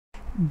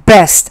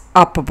best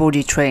upper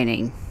body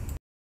training.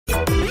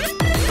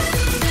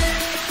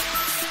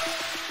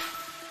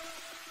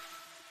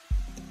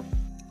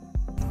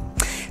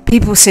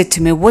 People said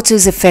to me, what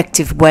is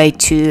effective way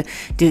to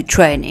do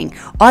training?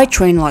 I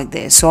train like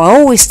this, so I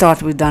always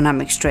start with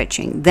dynamic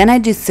stretching. Then I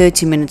do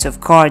 30 minutes of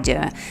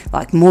cardio,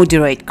 like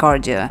moderate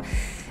cardio.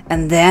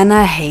 And then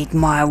I hit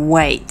my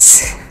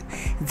weights.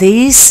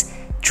 This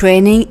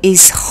training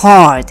is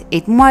hard.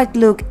 It might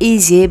look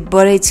easy,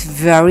 but it's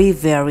very,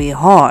 very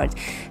hard.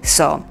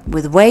 So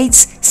with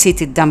weights,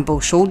 seated dumbbell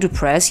shoulder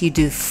press, you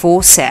do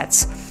 4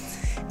 sets,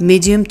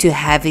 medium to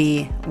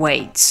heavy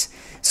weights.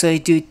 So you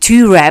do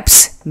 2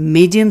 reps,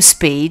 medium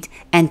speed,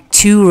 and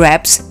 2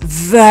 reps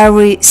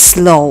very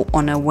slow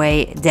on a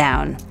way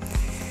down.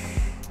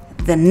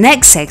 The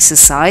next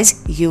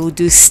exercise, you'll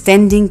do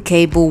standing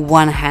cable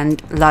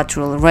one-hand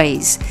lateral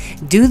raise.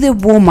 Do the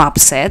warm-up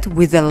set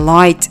with a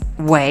light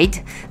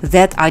weight.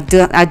 That I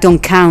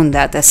don't count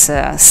that as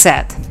a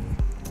set.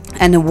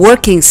 And a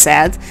working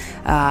set,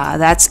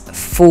 that's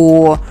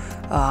 4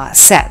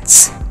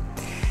 sets.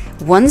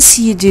 Once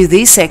you do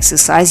this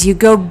exercise, you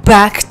go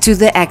back to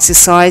the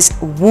exercise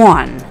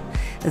 1.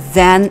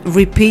 Then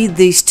repeat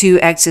these 2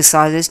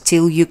 exercises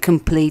till you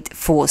complete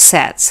 4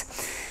 sets.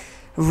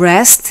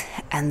 Rest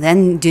and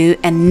then do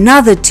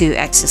another 2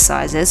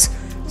 exercises.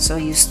 So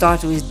you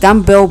start with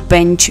dumbbell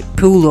bench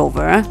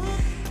pullover.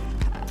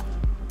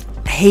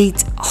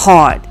 Hit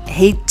hard,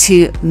 hit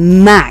to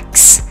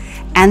max.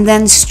 And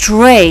then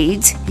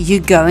straight, you're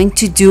going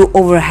to do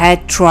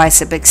overhead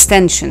tricep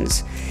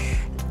extensions.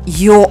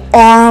 Your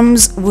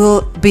arms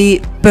will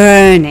be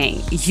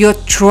burning, your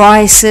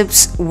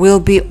triceps will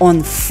be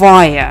on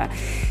fire,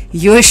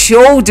 your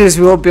shoulders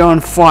will be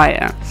on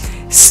fire.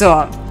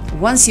 So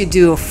once you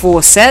do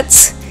 4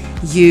 sets,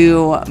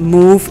 you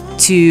move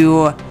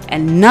to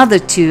another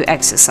 2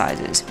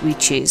 exercises,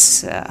 which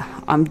is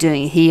I'm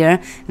doing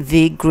here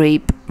the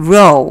grip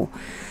row.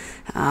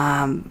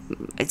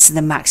 It's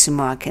the maximum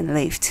I can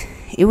lift.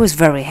 It was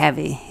very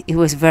heavy. It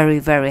was very,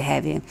 very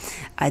heavy.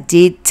 I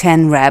did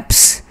 10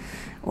 reps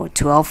or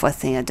 12, I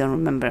think, I don't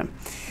remember.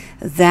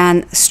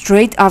 Then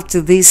straight after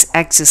this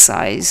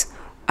exercise,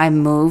 I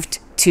moved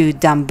to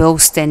dumbbell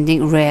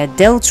standing rear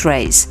delt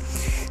raise.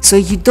 So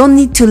you don't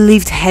need to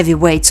lift heavy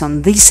weights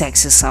on this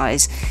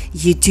exercise.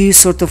 You do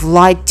sort of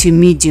light to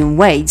medium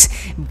weights,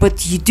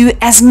 but you do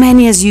as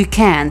many as you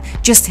can.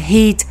 Just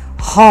hit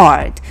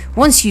hard.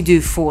 Once you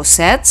do 4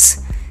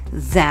 sets,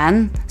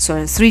 then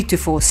 3 to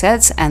 4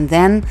 sets, and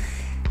then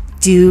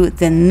do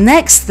the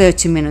next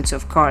 30 minutes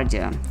of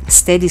cardio,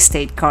 steady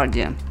state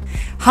cardio.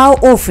 How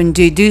often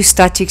do you do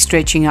static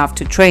stretching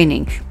after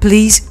training?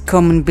 Please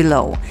comment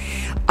below.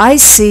 I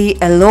see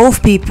a lot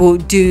of people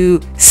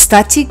do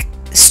static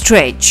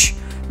stretch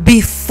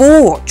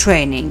before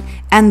training,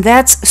 and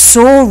that's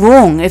so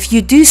wrong. If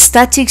you do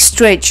static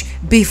stretch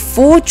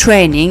before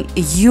training,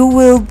 you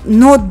will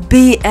not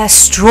be as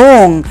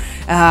strong,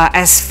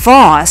 as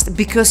fast,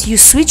 because you're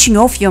switching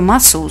off your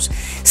muscles.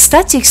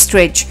 Static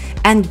stretch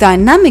and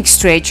dynamic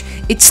stretch,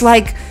 it's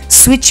like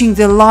switching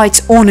the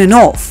lights on and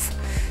off.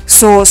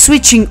 So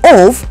switching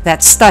off,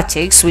 that's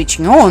static.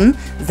 Switching on,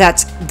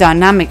 that's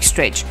dynamic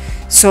stretch.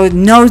 So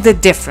know the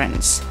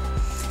difference.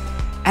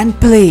 And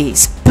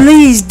please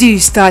do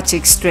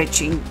static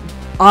stretching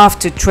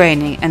after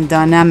training and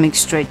dynamic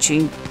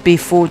stretching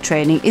before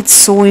training. It's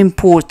so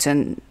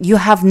important. You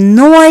have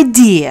no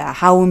idea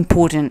how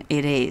important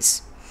it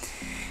is.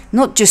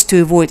 Not just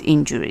to avoid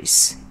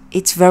injuries.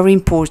 It's very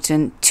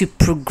important to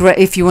progress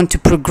if you want to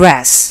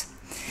progress.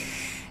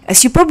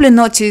 As you probably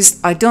noticed,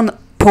 I don't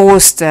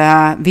post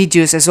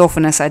videos as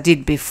often as I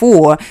did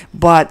before,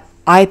 but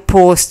I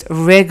post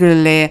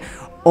regularly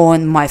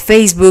on my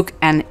Facebook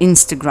and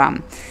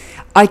Instagram.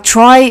 I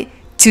try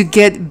to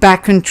get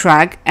back on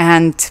track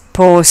and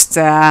post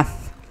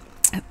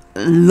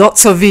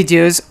lots of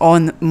videos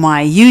on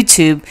my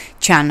YouTube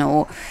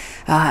channel.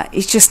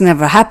 It just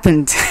never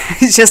happened.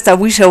 It's just I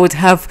wish I would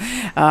have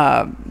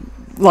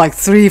like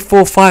 3,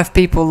 4, 5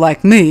 people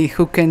like me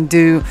who can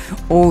do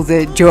all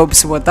the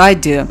jobs what I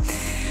do.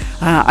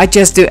 I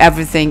just do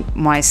everything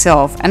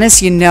myself, and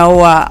as you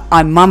know,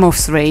 I'm mom of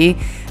 3,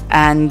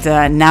 and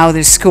now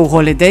there's school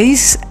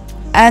holidays,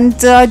 and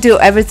I do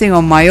everything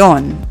on my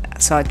own.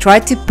 So I try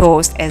to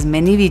post as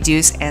many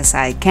videos as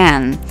I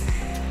can.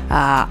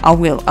 I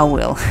will.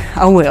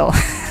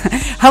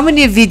 How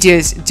many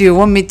videos do you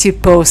want me to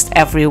post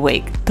every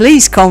week?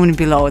 Please comment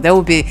below. That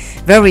would be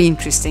very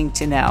interesting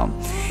to know.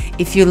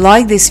 If you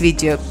like this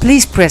video,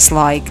 please press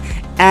like,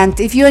 and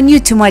if you are new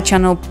to my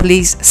channel,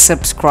 please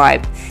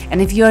subscribe.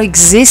 And if you are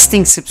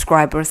existing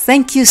subscriber,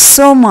 thank you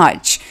so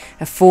much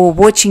for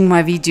watching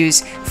my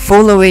videos,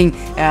 following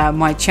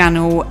my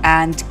channel,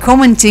 and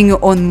commenting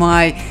on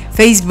my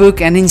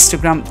Facebook and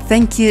Instagram.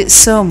 Thank you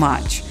so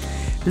much.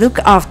 Look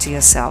after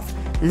yourself.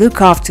 Look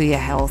after your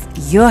health.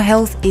 Your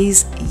health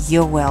is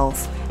your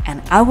wealth.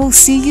 And I will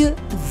see you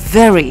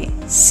very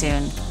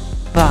soon.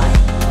 Bye.